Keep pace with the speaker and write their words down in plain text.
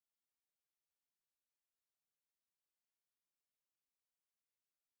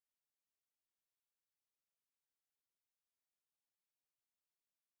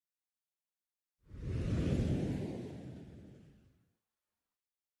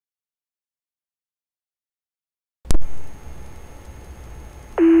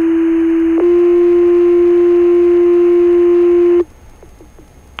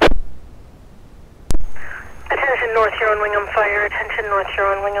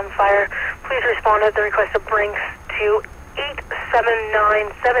Wingham Fire. Please respond at the request of Brinks to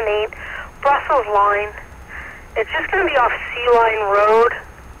 87978 Brussels Line. It's just going to be off Sea Line Road.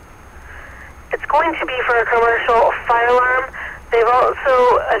 It's going to be for a commercial fire alarm. They've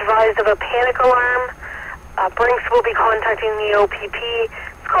also advised of a panic alarm. Brinks will be contacting the OPP.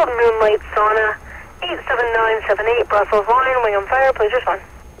 It's called Moonlight Sauna. 87978 Brussels Line, Wingham Fire, please respond.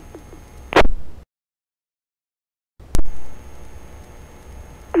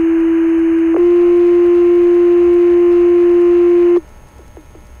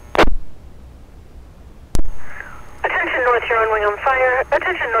 Attention North Huron, Wingham Fire.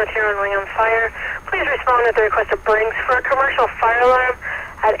 Attention North Huron, Wingham Fire. Please respond at the request of Brinks for a commercial fire alarm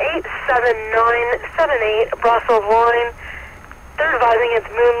at 87978 Brussels Line. They're advising it's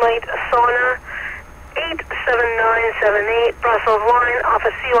Moonlight Sauna. 87978 Brussels Line off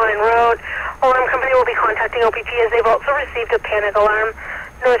of Sea Line Road. Alarm company will be contacting OPP as they've also received a panic alarm.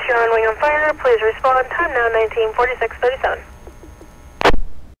 North Huron, Wingham Fire, please respond. Time now 19:46:37.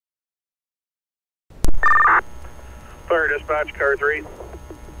 Fire dispatch, car 3.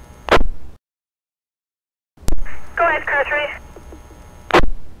 Go ahead, car 3.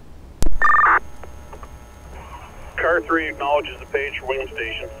 Car 3 acknowledges the page for Wingham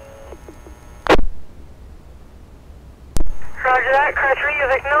Station. Roger that, car 3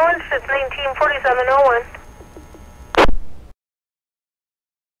 is acknowledged. It's 19:47:01.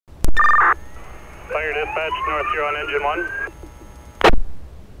 Fire dispatch, North Huron, engine 1.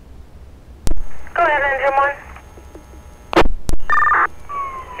 Go ahead, engine 1.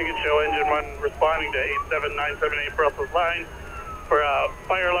 You can show engine 1 responding to 87978 Brussels Line for a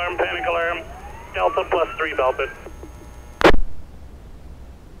fire alarm, panic alarm, Delta +3 belted.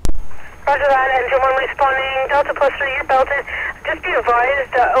 Roger that, engine 1 responding, Delta +3, you're belted. Just be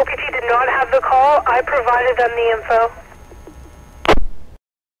advised, OPT did not have the call. I provided them the info.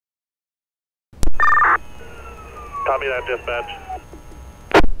 Copy that, dispatch.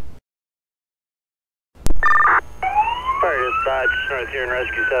 Fire dispatch, North Huron,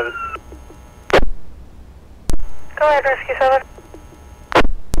 Rescue 7. Go ahead, Rescue 7.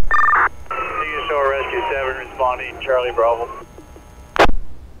 You can show Rescue 7 responding, Charlie Bravo.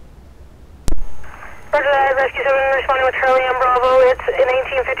 Roger that, Rescue 7 responding with Charlie and Bravo. It's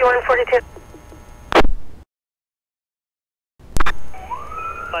 19:51:42.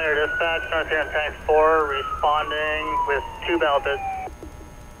 Fire dispatch, North Huron Tank 4 responding with 2 belted.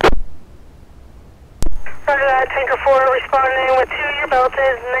 Roger that, Tanker 4 responding with 2, you're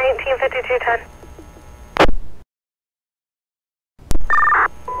belted, 19:52:10.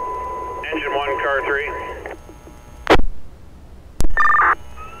 Engine 1, car 3.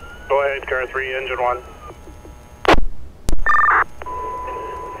 Go ahead, car 3, engine 1.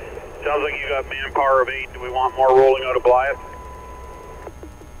 Sounds like you got manpower of 8. Do we want more rolling out of Blyth?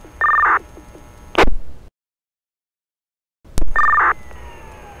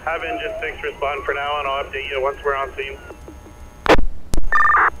 Have engine 6 respond for now, and I'll update you once we're on scene.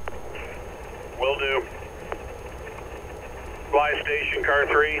 Will do. Blyth station, car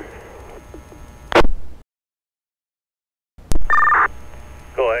 3.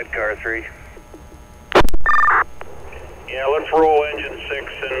 Go ahead, car 3. Yeah, let's roll engine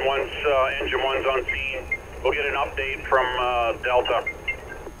 6, and once engine 1's on scene, we'll get an update from Delta.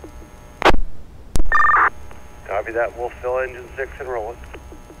 Copy that, we'll fill engine 6 and roll it.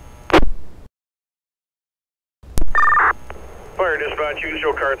 Fire dispatch, you can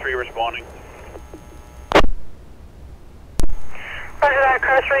show car 3 responding. Roger that,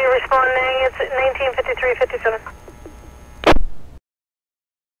 car 3 responding, it's 19:53:57.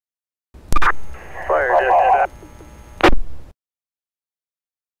 Fire dispatch.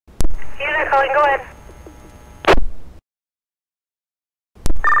 Unit calling, go ahead.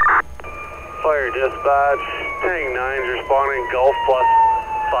 Fire dispatch, Tank 9's responding, Gulf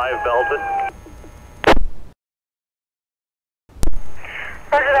 +5 belted.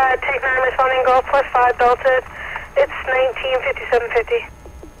 Roger that, Tank 9 responding, Golf +5 belted. It's 19:57:50.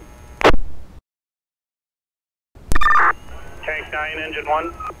 Tank 9, engine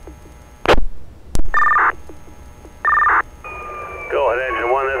 1. Go ahead,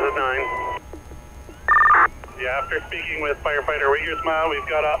 engine 1, this is 9. Yeah, after speaking with firefighter Wiggersma, we've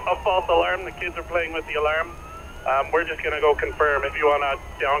got a false alarm. The kids are playing with the alarm. We're just going to go confirm if you want to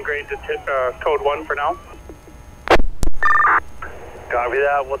downgrade to code 1 for now. Copy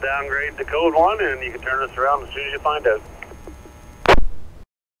that. We'll downgrade to code 1, and you can turn us around as soon as you find out.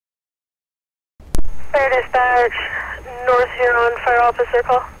 Fire dispatch, North Huron Fire Officer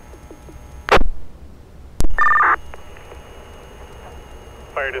call.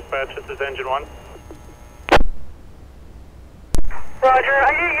 Fire dispatch, this is engine 1. Roger,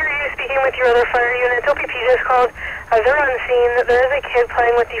 I did hear you speaking with your other fire units. OPP just called. They're on scene. There is a kid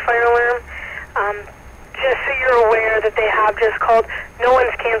playing with the fire alarm. Just so you're aware that they have just called. No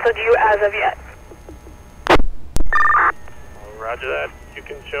one's canceled you as of yet. Roger that. You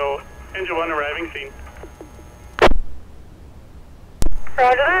can show Engine 1 arriving scene.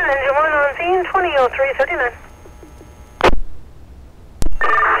 Roger that. Engine 1 on scene, 200339.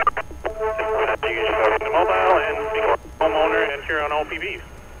 You can go to mobile and speak with homeowner and Huron OPB,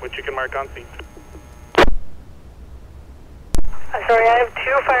 which you can mark on scene. Sorry, I have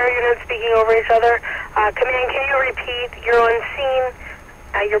two fire units speaking over each other. Command, can you repeat? You're on scene,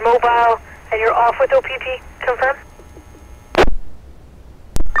 you're mobile, and you're off with OPP. Confirm?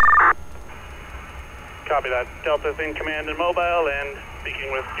 Copy that. Delta's in command and mobile and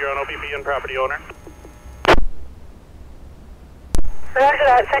speaking with Huron OPB and property owner. Roger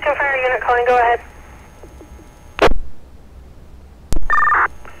that. Second fire unit calling. Go ahead.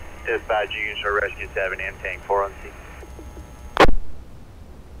 Dispatch, you can show Rescue 7 and Tank 4 on scene.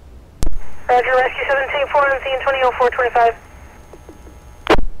 Roger, Rescue 7, Tank 4 on scene, 200425.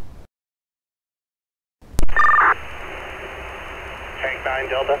 Tank 9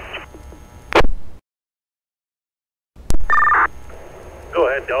 Delta. Go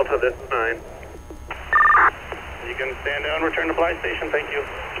ahead, Delta, this is 9. You can stand down, return to flight station, thank you.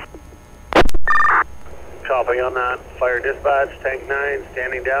 Copy on that. Fire dispatch, Tank 9,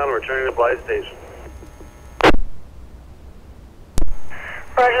 standing down, returning to flight station.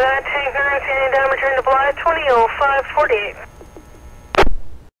 Roger that, Tank 9, standing down, return to Blythe, 200548.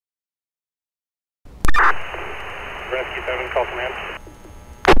 Rescue 7, call command.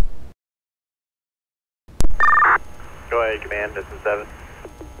 Go ahead, command, this is 7.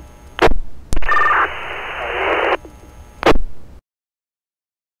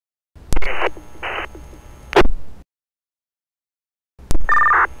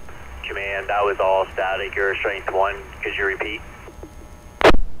 Command, that was all static. You're strength 1. Could you repeat?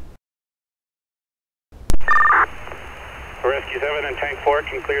 Rescue 7 and Tank 4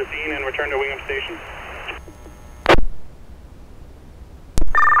 can clear scene and return to Wingham Station.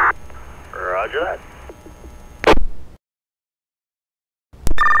 Roger that.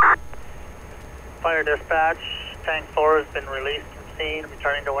 Fire dispatch, Tank 4 has been released from scene,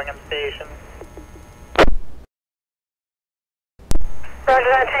 returning to Wingham Station. Roger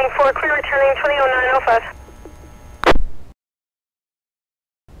that, Tank 4, clear returning, 200905.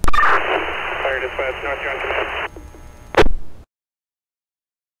 Fire dispatch, North Huron command.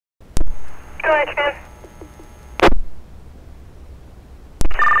 Go ahead, command.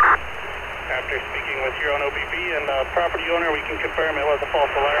 After speaking with Huron OPB and the property owner, we can confirm it was a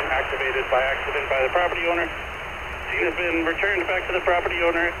false alarm activated by accident by the property owner. Scene has been returned back to the property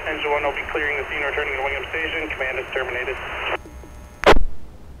owner. Engine 1 will be clearing the scene, returning to Wingham Station. Command is terminated.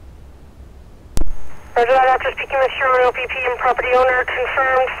 Roger that, after speaking with Huron OPP and property owner,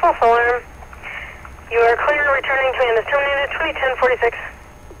 confirmed false alarm. You are clear, returning, command is terminated, 201046.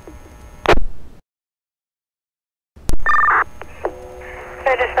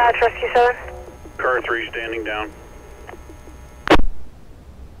 Fire dispatch, Rescue 7. Car 3 standing down.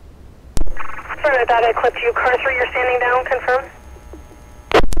 Sorry about that, I clipped you. Car 3, you're standing down, confirm?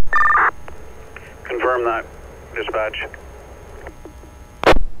 Confirm that, dispatch.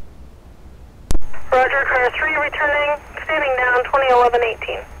 Roger, car 3 returning, standing down,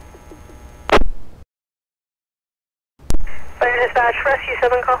 2011-18. Fire dispatch, Rescue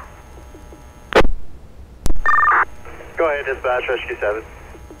 7 call. Go ahead, dispatch, Rescue 7.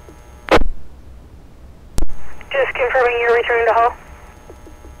 Just confirming you're returning to Hull.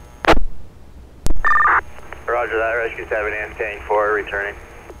 Roger that, Rescue 7 and Tank 4 returning.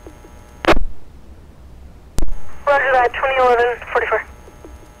 Roger that, 2011-44.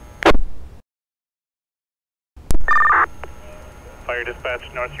 Fire dispatch,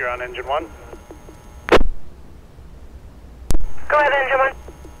 North Huron, Engine 1. Go ahead, Engine 1.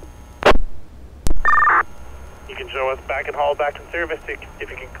 You can show us back in Hall, back in service. If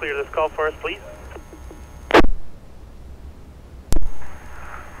you can clear this call for us, please.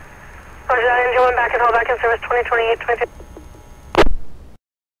 Roger that, Engine 1, back in Hull, back in service, 2028-20.